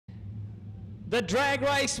The drag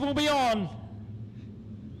race will be on.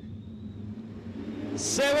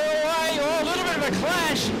 7 away. Oh, a little bit of a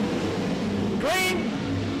clash. Green.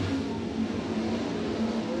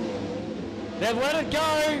 They've let it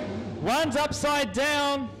go. One's upside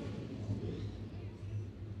down.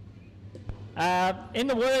 In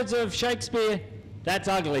the words of Shakespeare, that's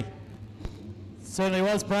ugly. Certainly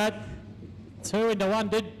was, Brad. 2 into 1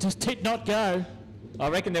 did not go. I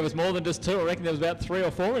reckon there was more than just 2. I reckon there was about 3 or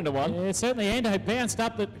 4 into 1. Yeah, certainly Ando bounced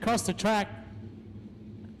up across the track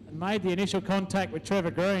and made the initial contact with Trevor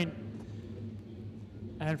Green.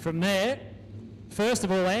 And from there, first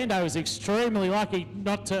of all, Ando was extremely lucky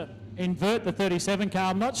not to invert the 37 car.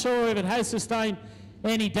 I'm not sure if it has sustained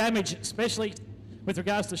any damage, especially with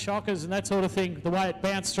regards to shockers and that sort of thing, the way it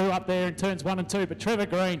bounced through up there in turns 1 and 2. But Trevor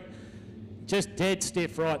Green, just dead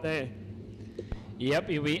stiff right there. Yep,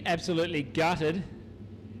 he'll be absolutely gutted.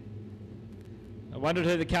 I wondered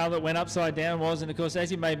who the car that went upside down was, and of course,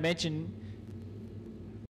 as you made mention,